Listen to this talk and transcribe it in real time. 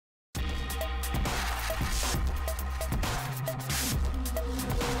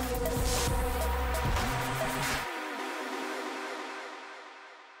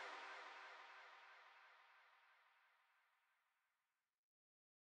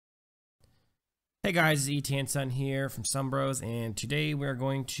Hey guys, ETN here from Sunbros, and today we're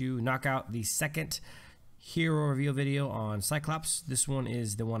going to knock out the second hero reveal video on Cyclops. This one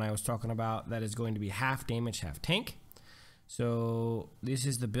is the one I was talking about that is going to be half damage, half tank. So this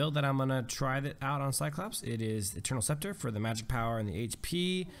is the build that I'm going to try out on Cyclops. It is Eternal Scepter for the magic power and the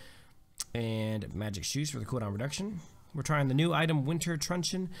HP, and magic shoes for the cooldown reduction. We're trying the new item Winter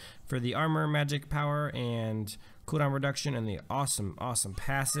Truncheon for the armor, magic power, and cooldown reduction, and the awesome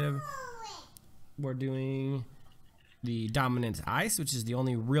passive. We're doing the Dominant Ice, which is the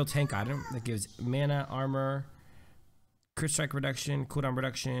only real tank item that gives mana, armor, crit strike reduction, cooldown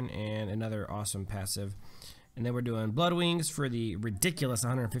reduction, and another awesome passive. And then we're doing Blood Wings for the ridiculous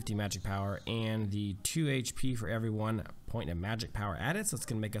 150 magic power and the 2 HP for every 1 point of magic power added, so it's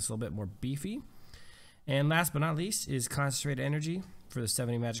going to make us a little bit more beefy. And last but not least is Concentrated Energy for the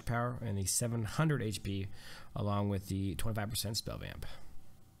 70 magic power and the 700 HP, along with the 25% spell vamp.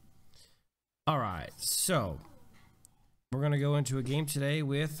 Alright, so we're going to go into a game today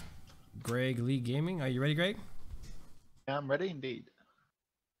with Greg Lee Gaming. Are you ready, Greg? Yeah, I'm ready indeed.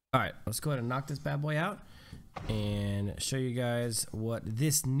 Alright, let's go ahead and knock this bad boy out and show you guys what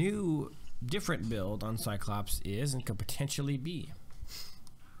this new different build on Cyclops is and could potentially be.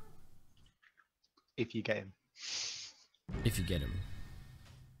 If you get him. If you get him.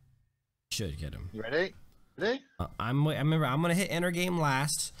 Should get him. You ready? Ready? Remember, I'm going to hit enter game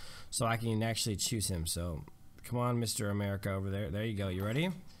last so I can actually choose him. So come on, Mr. America over there. There you go. You ready?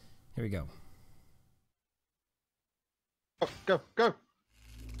 Here we go. Go.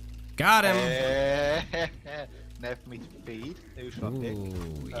 Got him. Now for me to feed. Who should I pick?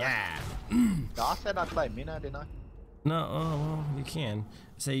 Yeah. I said I'd play Minnow, didn't I? No, well, you can.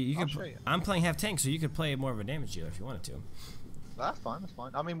 So you I'll could. show you. I'm playing half tank, so you could play more of a damage dealer if you wanted to. That's fine. That's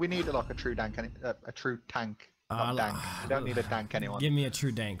fine. I mean, we need like a true tank. A true tank. Not dank. We don't need a dank anyone. Give me a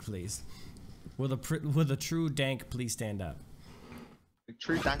true dank, please. Will the true dank please stand up? The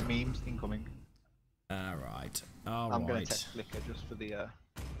true dank memes incoming. All right. I'm gonna text Flicker just for the.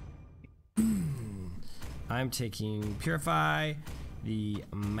 I'm taking Purify, the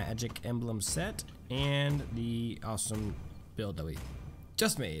Magic Emblem set, and the awesome build that we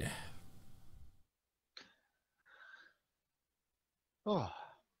just made. Oh,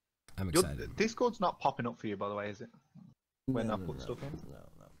 I'm excited. Your Discord's not popping up for you, by the way, is it? When I put stuff in? No.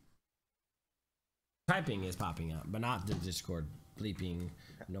 Typing is popping up, but not the Discord bleeping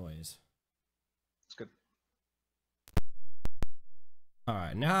noise. It's good.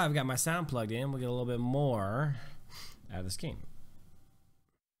 Alright, now I've got my sound plugged in, we'll get a little bit more out of this game.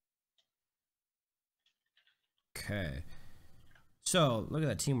 Okay. So, look at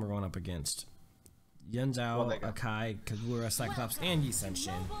that team we're going up against. Yunzao, Akai, Kagura, Cyclops, and Yi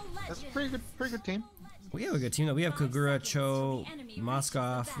Senshin. That's a pretty good team. We have a good team though. We have Kagura, Cho,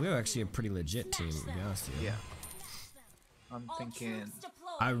 Moskov. We have actually a pretty legit team, to be honest with you. Yeah. I'm thinking.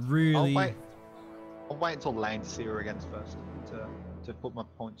 I'll wait until lane to see her against first to put my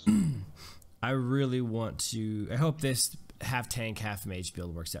points. I really want to. I hope this half tank, half mage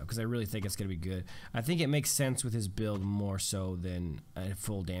build works out because I really think it's going to be good. I think it makes sense with his build more so than a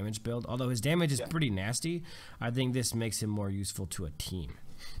full damage build. Although his damage is pretty nasty, I think this makes him more useful to a team.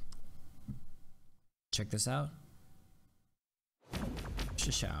 Check this out.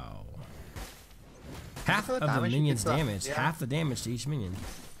 Shishao. Half of the minion's damage. Yeah. Half the damage to each minion.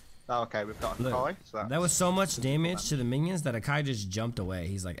 Oh, okay, we've got Akai. So that was so much damage to the minions that Akai just jumped away.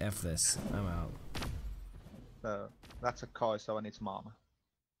 He's like, F this. I'm out. So that's Akai, so I need some armor.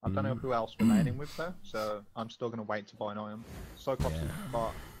 I don't know who else we're laning with though, so I'm still going to wait to buy an item. Cyclops is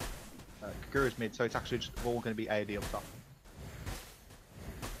got Kagura's mid, so it's actually just all going to be AD up top.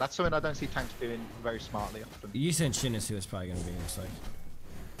 That's something I don't see tanks doing very smartly often. Yi Senshin is who it's probably going to be, looks like.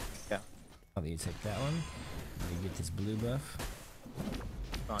 Yeah. I'll let you take that one. Let me get this blue buff.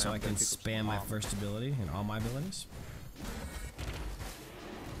 So I can spam my first ability and all my abilities.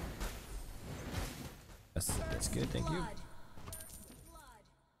 That's good, thank you.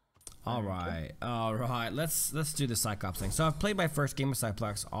 Alright, let's do the Cyclops thing. So I've played my first game of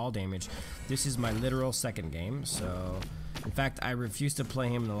Cyclops, all damage. This is my literal second game, so in fact I refused to play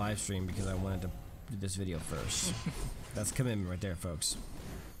him in the live stream because I wanted to do this video first. That's commitment right there, folks.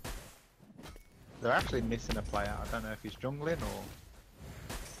 They're actually missing a player. I don't know if he's jungling or...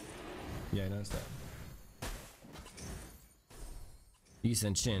 Yeah, I noticed that. Yi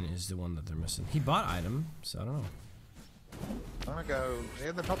Senshin is the one that they're missing. He bought item, so I don't know. I'm gonna go.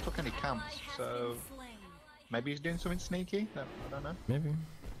 Yeah, they've not took any camps, so maybe he's doing something sneaky. I don't know. Maybe.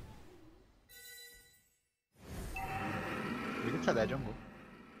 We can take their jungle.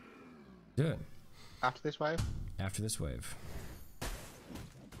 Do it. After this wave? After this wave.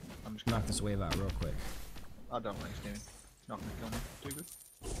 I'm just knock this wave out real quick. I don't know what he's doing. He's not gonna kill me. Too good.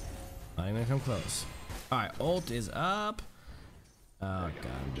 Not even gonna come close. Alright, ult is up. Oh god,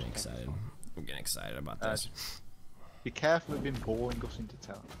 I'm getting excited. I'm getting excited about this. Be careful of him boring us into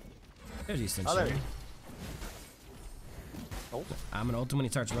town. There's Easton. Oh, there he is. Oh. I'm gonna ult him when he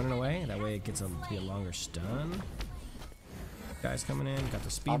starts running away. That way it gets be a longer stun. Guys coming in. Got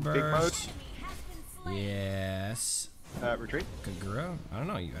the speed burst. Yes. Retreat. Kagura? I don't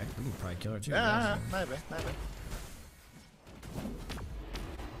know. We can probably kill her too. Yeah, maybe.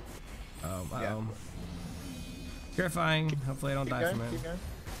 Oh, Yeah. Purifying. Hopefully I don't die from it. Keep going.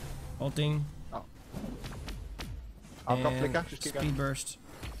 Ulting. Oh. I've got and flicker. Just keep speed going. burst.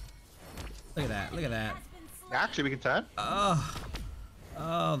 Look at that. Look at that. Yeah, actually, we can turn. Oh,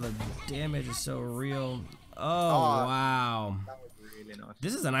 the damage is so real. Oh, wow. That was really nice.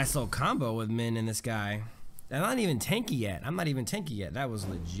 This is a nice little combo with Min and this guy. I'm not even tanky yet. I'm not even tanky yet. That was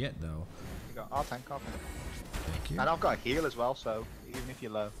legit, though. You got our tank, Thank you. And I've got a heal as well, so even if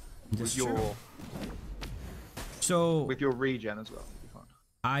you're low, That's with true. So with your regen as well, you'll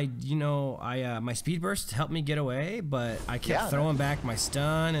be fine. my speed burst helped me get away, but I kept Yeah, throwing back my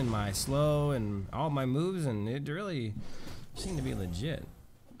stun and my slow and all my moves, and it really seemed to be legit.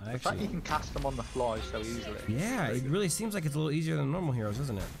 The fact you can cast them on the fly so easily. Yeah, it really seems like it's a little easier than normal heroes,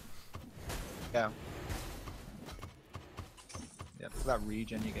 isn't it? Yeah. Yeah, for that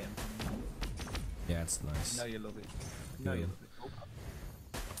regen you get. Yeah, it's nice. No, you love it. No, you-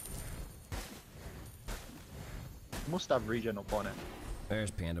 Must have regen up on it.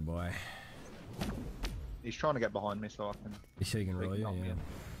 There's Panda Boy. He's trying to get behind me so I can. You sure you can roll you? knock me Yeah. in.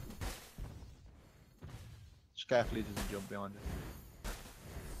 Just carefully he doesn't jump behind it.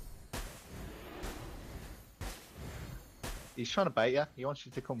 He's trying to bait you. He wants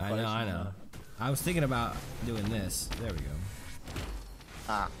you to come close. I know. I was thinking about doing this. There we go.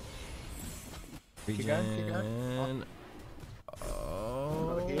 Ah. Keep going, keep going.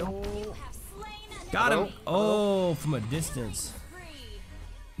 Oh. Another heal. Got him. Hello? Oh, from a distance.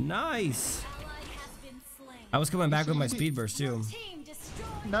 Nice. I was coming back with my speed burst too.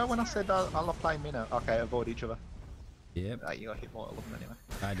 No, when I said I'll play Minnow. Okay, avoid each other. Yep, You got hit by all of them anyway.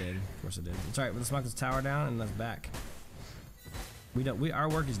 I did. Of course I did. It's alright. Let's knock this tower down and let's back. Our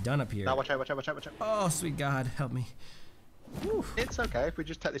work is done up here. Now watch out, watch out, watch out, watch out. Oh, sweet God, help me. Whew. It's okay, if we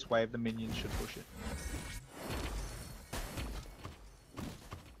just take this wave, the minions should push it.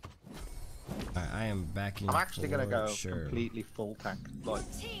 I am backing. I'm actually gonna go sure. completely full tank. Like,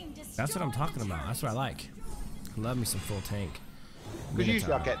 That's what I'm talking about. That's what I like. Love me some full tank. because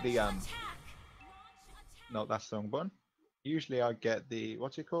usually I Minotaur. get the no, that's the wrong button. Usually I get the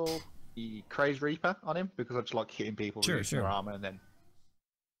what's it called? The Craze Reaper on him because I just like hitting people with their armor and then.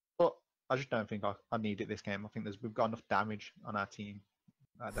 But I just don't think I need it this game. I think we've got enough damage on our team.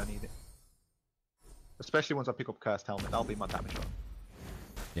 I don't need it. Especially once I pick up Cursed Helmet, that'll be my damage one.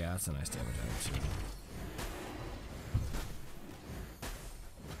 Yeah, that's a nice damage item too.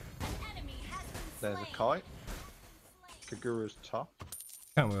 There's a kite. Kagura's top.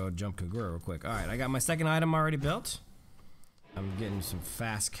 I'm gonna go jump Kagura real quick. Alright, I got my second item already built. I'm getting some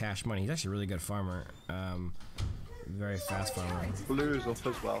fast cash money. He's actually a really good farmer. Very fast farmer. Blue's up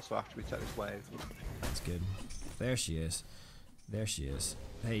as well, so after we take this wave. That's good. There she is. There she is.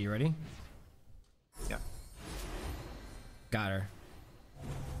 Hey, you ready? Yeah. Got her.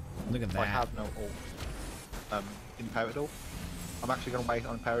 Look at that. I have no ult. In Paradol. I'm actually gonna wait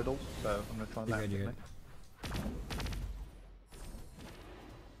on Paradol, so I'm gonna try and You're let good, it you're me.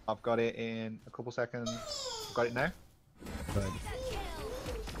 I've got it in a couple seconds. I've got it now. But,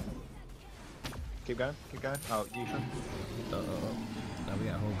 Keep going, keep going. Oh, you should. now we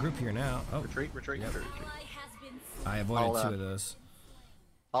got a whole group here now. Oh, Retreat, retreat, Yep. retreat, retreat. I avoided I'll, two of those.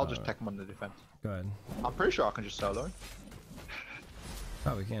 I'll just take them on the defense. Go ahead. I'm pretty sure I can just solo him.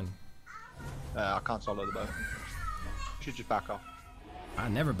 Probably can. I can't solo the both. You should just back off. I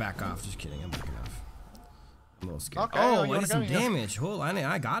never back off. Just kidding. I'm backing off. I'm a little scared. Okay, oh, you I wanna did some go? Yeah. damage. Hold on,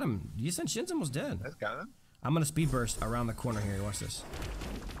 I got him. You said Shin's almost dead. Let's go then. I'm gonna speed burst around the corner here. Watch this.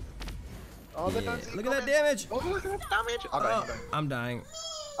 Oh, they Yeah. don't see Look at that coming. damage. Oh, look at that damage. I'm going, I'm going. I'm dying.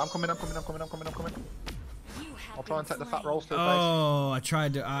 I'm coming, I'm coming, I'm coming, I'm coming, I'm coming. I'll try and take the fat rolls to the face. Oh, I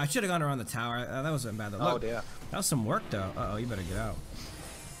tried to. I should have gone around the tower. That wasn't bad though. Oh Look, dear. that was some work though. Uh oh, you better get out.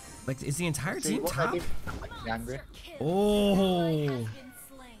 Like, is the entire See team what top? they did? I'm like angry. Oh.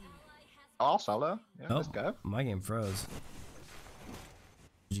 I'll solo. Yeah, Oh, let's go. my game froze.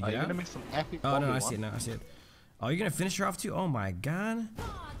 Did you Oh, get you're out? gonna miss some epic. Oh no, I 1v1. see it now. I see it. Oh, you're gonna finish her off too? Oh my god.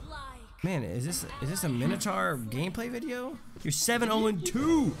 Man, is this a Minotaur gameplay video? You're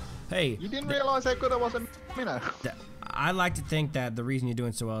 7-0-2. Hey, You didn't realize how good I was at Minnow. I like to think that the reason you're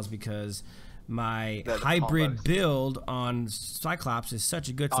doing so well is because my The hybrid combos. build on Cyclops is such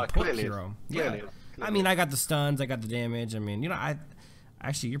a good support hero. Clearly Yeah. is. I mean, I got the stuns, I got the damage. I mean, you know,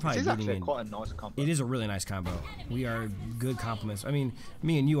 actually you're probably This is beating actually me. quite a nice combo. It is a really nice combo. We are good compliments. I mean,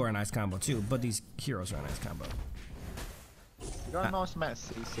 me and you are a nice combo too, but these heroes are a nice combo. You got a nice amount of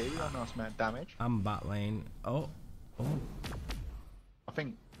CC, you got a nice amount of damage. I'm bot lane. Oh. I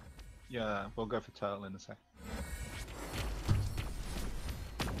think, yeah, we'll go for turtle in a sec.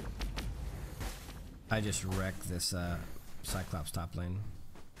 I just wrecked this Cyclops top lane.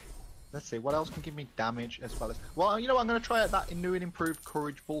 Let's see, what else can give me damage as well as... Well, you know what, I'm going to try out that new and improved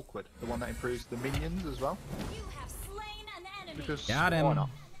Courage Bulkwood. The one that improves the minions as well. You have slain an enemy. Because Got him. why not?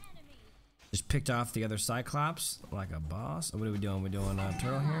 Just picked off the other Cyclops like a boss. What are we doing? We're doing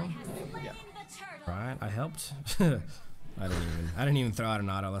turtle here. Yeah. The turtle. Right, I helped. I didn't even throw out an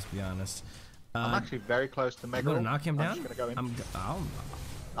auto. Let's be honest. I'm actually very close to Mega. I'm gonna knock him down. I'm just gonna go in. I'm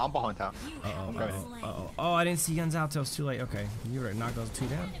I'm behind tower. Uh-oh, going in. uh-oh. Oh, I didn't see guns out till it's too late. Okay, you were knock those two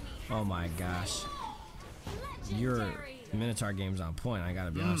down. Oh my gosh, your Minotaur game's on point. I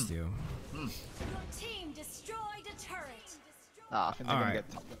gotta be honest with you. Your team destroyed a turret. Ah, I think they're All gonna right.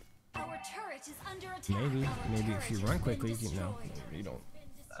 get top. Our turret is under attack. Maybe Our if you turret run has quickly, been you can no, destroyed. you don't.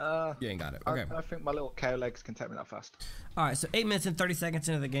 Uh, You ain't got it. I Okay. don't think my little cow legs can take me that fast. All right, so 8 minutes and 30 seconds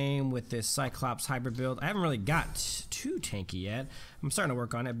into the game with this Cyclops hybrid build. I haven't really got too tanky yet. I'm starting to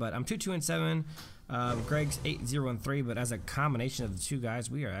work on it, but I'm 2-2-7. Greg's 8-0-3, but as a combination of the two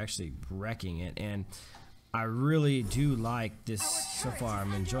guys, we are actually wrecking it, and I really do like this so far.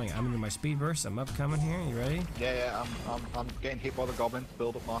 I'm enjoying it. I'm into my speed burst. I'm upcoming here. You ready? Yeah, I'm getting hit by the goblin to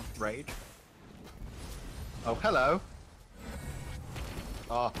build up my rage. Oh, hello.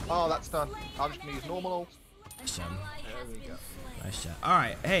 Oh, that's done. I'm just gonna use normal ult. Nice job. There we go. Nice shot. All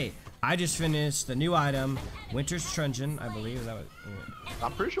right, hey, I just finished the new item, Winter's Truncheon, I believe. Is that what?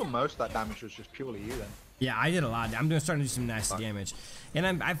 I'm pretty sure most of that damage was just purely you then. Yeah, I did a lot. I'm starting to do some nice damage, and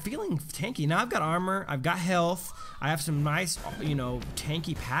I'm feeling tanky now. I've got armor, I've got health, I have some nice, you know,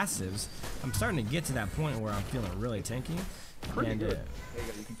 tanky passives. I'm starting to get to that point where I'm feeling really tanky. Pretty and, good. There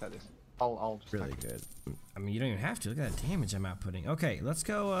you go. You can take this. I'll just Really take it. good. I mean, you don't even have to. Look at that damage I'm outputting. Okay, let's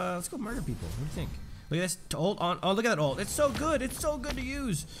go murder people. What do you think? Look at this ult on. Oh, look at that ult. It's so good. It's so good to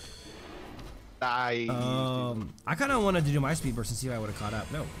use. I kind of wanted to do my speed burst and see if I would have caught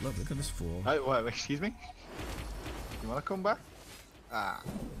up. No, look at this fool. Oh, wait, excuse me? You want to come back? Ah.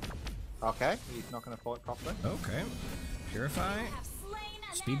 Okay, he's not going to fight properly. Okay. Purify. Have slain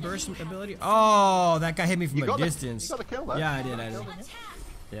an Speed burst enemy. ability. Oh, that guy hit me from You a got distance. You got a kill though. Yeah, I did. Attack.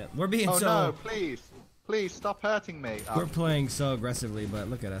 Yeah, we're being Oh so. no, please. Please stop hurting me. We're playing so aggressively, but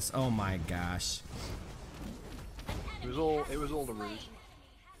look at us. Oh my gosh. It was all the ruse.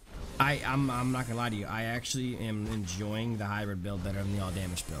 I'm not gonna lie to you. I actually am enjoying the hybrid build better than the all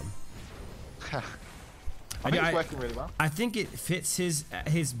damage build. I think it's working really well. I think it fits his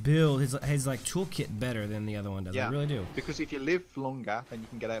build, his like toolkit better than the other one does. I really do. Because if you live longer, then you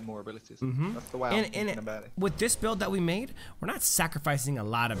can get out more abilities. That's the way I'm thinking about it. With this build that we made, we're not sacrificing a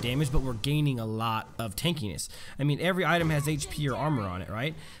lot of damage, but we're gaining a lot of tankiness. I mean, every item has HP or armor on it,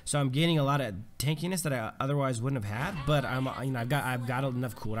 right? So I'm gaining a lot of tankiness that I otherwise wouldn't have had. But I've got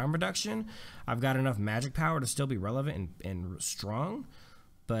enough cooldown reduction. I've got enough magic power to still be relevant and strong.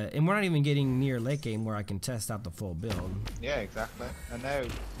 And we're not even getting near late game where I can test out the full build. Yeah, exactly. And now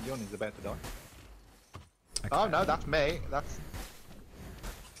Yoni's about to die. Oh no, that's me. That's.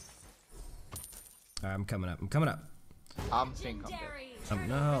 I'm coming up. I'm coming up. I'm think I'm dead. Legendary.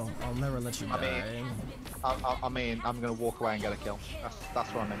 No, I'll never let you die. I mean, I'm gonna walk away and get a kill. That's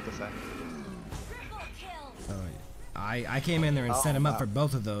what I meant to say. Triple kill. Oh, I came in there and set him up for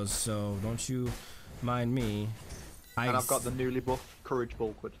both of those, so don't you mind me. And I've got the newly buffed Courage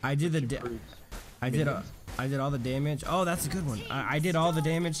Bulkwood. I did I did all the damage. Oh, that's a good one. I did all the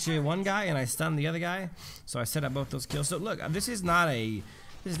damage to one guy and I stunned the other guy, so I set up both those kills. So look, this is not an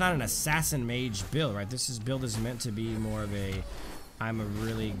assassin mage build, right? This build is meant to be more of a I'm a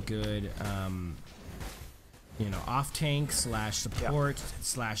really good you know, off tank / support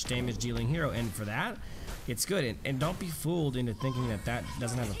 / damage dealing hero, and for that it's good. And don't be fooled into thinking that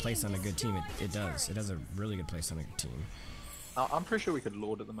doesn't have a place on a good team. It does. It has a really good place on a good team. I'm pretty sure we could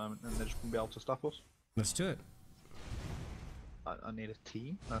Lord at the moment and they just wouldn't be able to stop us. Let's do it. I need a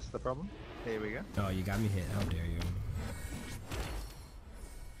team, that's the problem. Here we go. Oh, you got me hit. How dare you.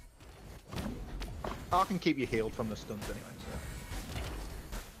 I can keep you healed from the stuns anyway, so.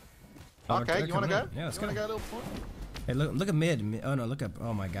 Oh, Okay, they're you wanna coming go? in. Yeah, let's You wanna go. go, little boy? Hey, look at mid. Oh no, look up.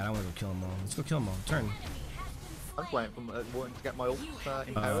 Oh my god, I want to go kill them all. Let's go kill them all. Turn. I'm just waiting to get my ult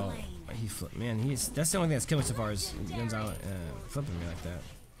empowered. He flipped, man. That's the only thing that's killing me so far is guns out flipping me like that.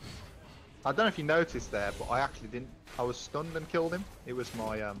 I don't know if you noticed there, but I actually didn't. I was stunned and killed him. It was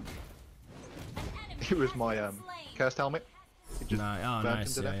my cursed helmet. It just Oh, burnt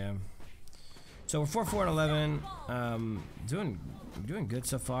nice. him to death. Yeah. So we're 4-4 and 11. Doing good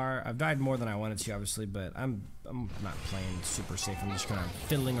so far. I've died more than I wanted to, obviously, but I'm not playing super safe. I'm just kind of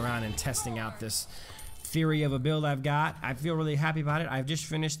fiddling around and testing out this theory of a build I've got. I feel really happy about it. I've just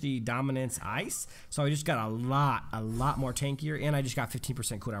finished the Dominance Ice, so I just got a lot more tankier, and I just got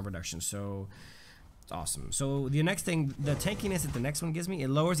 15% cooldown reduction, so it's awesome. So the next thing, the tankiness that the next one gives me, it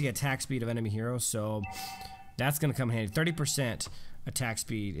lowers the attack speed of enemy heroes, so that's going to come in handy. 30% attack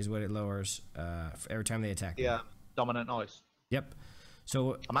speed is what it lowers for every time they attack. Yeah, Dominant Ice. Yep.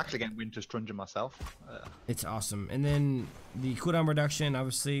 So I'm actually getting Winter's Truncheon myself. it's awesome. And then the cooldown reduction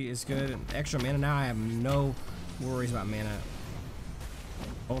obviously is good. And extra mana now, I have no worries about mana.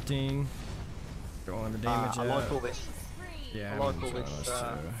 Ulting. Don't under damage. I like all this. Yeah, I like all this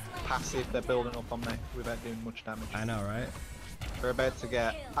passive they're building up on me without doing much damage. I know, right? We're about to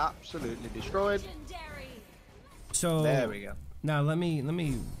get absolutely destroyed. Legendary. So There we go. now let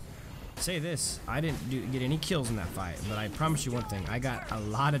me say this. I didn't get any kills in that fight, but I promise you one thing. I got a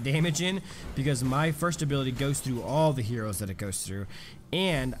lot of damage in because my first ability goes through all the heroes that it goes through.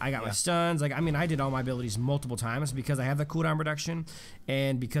 And I got my stuns. Like, I mean, I did all my abilities multiple times because I have the cooldown reduction,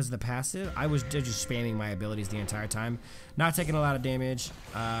 and because of the passive, I was just spamming my abilities the entire time, not taking a lot of damage,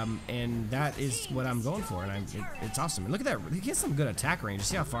 and that is what I'm going for, and it's awesome. And look at that, he gets some good attack range. You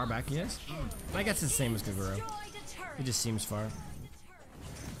see how far back he is? I guess it's the same as Kagura. It just seems far.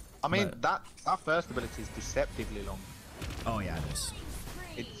 I mean, that first ability is deceptively long. Oh yeah, it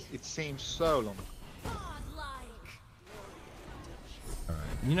is. It seems so long.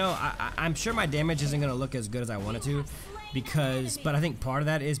 You know, I'm sure my damage isn't going to look as good as I want it to, but I think part of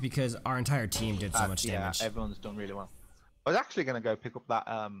that is because our entire team did so much damage. Yeah, everyone's done really well. I was actually going to go pick up that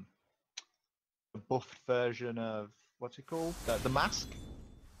the buffed version of, what's it called? The mask?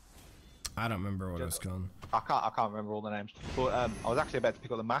 I don't remember what it was called. I can't remember all the names. But I was actually about to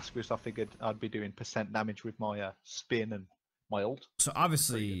pick up the mask because I figured I'd be doing % damage with my spin and my ult. So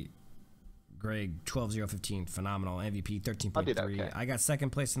obviously, Greg, 12-0-15, phenomenal. MVP 13.3. I did okay. I got second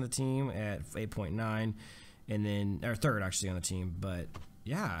place in the team at 8.9, and then or third actually on the team. But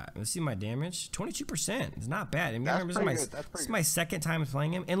yeah, let's see my damage. 22%. It's not bad. I mean, this is my second time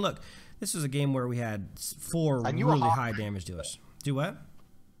playing him. And look, this was a game where we had 4 really high damage dealers. Do what?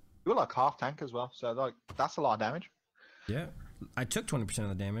 You were like half tank as well, so like that's a lot of damage. Yeah, I took 20% of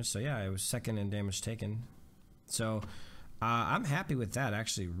the damage, so yeah, I was second in damage taken. So I'm happy with that.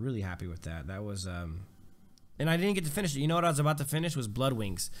 Actually, really happy with that. That was and I didn't get to finish it. You know what I was about to finish was Blood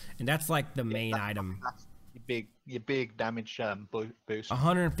Wings, and that's like the main item. That's your big damage boost.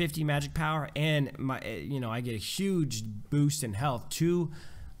 150 magic power, and I get a huge boost in health. 2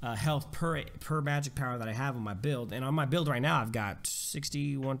 health per magic power that I have on my build, and on my build right now I've got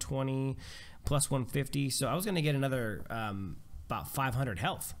 60, 120 plus 150, so I was gonna get another about 500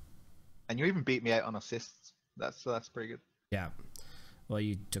 health. And you even beat me out on assists. That's pretty good. Yeah, well,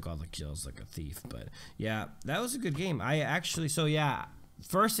 you took all the kills like a thief, but yeah, that was a good game.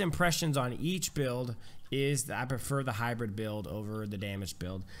 First impressions on each build is that I prefer the hybrid build over the damaged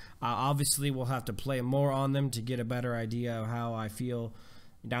build. Obviously we'll have to play more on them to get a better idea of how I feel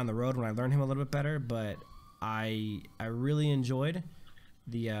down the road when I learn him a little bit better, but I really enjoyed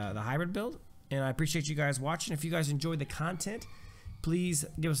the hybrid build, and I appreciate you guys watching. If you guys enjoyed the content, please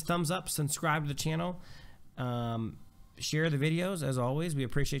give us a thumbs up, subscribe to the channel, share the videos. As always, we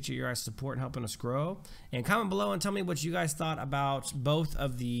appreciate you guys' support and helping us grow, and comment below and tell me what you guys thought about both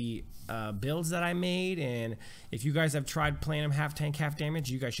of the builds that I made, and if you guys have tried playing them half tank half damage,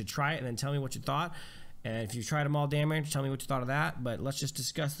 you guys should try it and then tell me what you thought. And if you tried them all damage, tell me what you thought of that. But let's just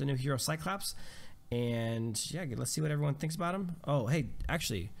discuss the new hero Cyclops. And yeah, let's see what everyone thinks about him. Oh, hey,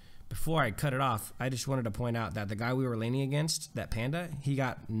 actually, before I cut it off, I just wanted to point out that the guy we were laning against, that panda, he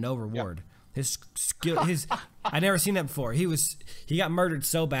got no reward. Yep. His skill, I never seen that before. He got murdered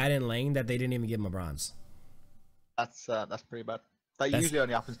so bad in lane that they didn't even give him a bronze. That's pretty bad. That usually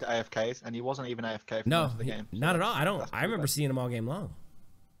only happens to AFKs, and he wasn't even AFK for most of the game. Not at all. I remember seeing him all game long.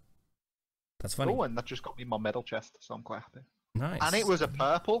 That's funny. Oh, and that just got me my medal chest, so I'm quite happy. Nice. And it was a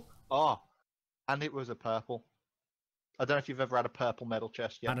purple. Oh, and it was a purple. I don't know if you've ever had a purple medal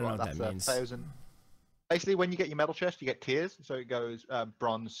chest yet. I don't know what that means. 1,000. Basically, when you get your medal chest, you get tiers. So it goes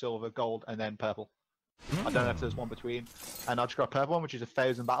bronze, silver, gold, and then purple. I don't know if there's one between. And I just got a purple one, which is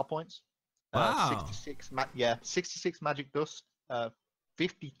 1,000 battle points. Wow. 66 magic dust,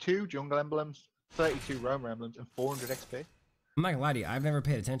 52 jungle emblems, 32 roamer emblems, and 400 XP. I'm not gonna lie to you. I've never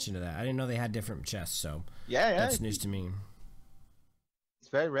paid attention to that. I didn't know they had different chests, so Yeah, that's news to me. It's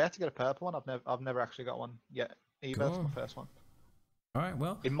very rare to get a purple one. I've never actually got one yet either. That's Cool. my first one. All right,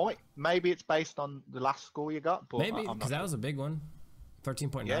 well, Maybe it's based on the last score you got, but maybe I'm not because that sure. was a big one.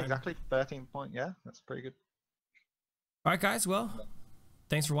 13.9. Yeah, exactly. 13 point. Yeah, that's pretty good. All right, guys. Well,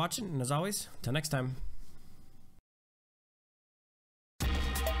 thanks for watching, and as always, till next time.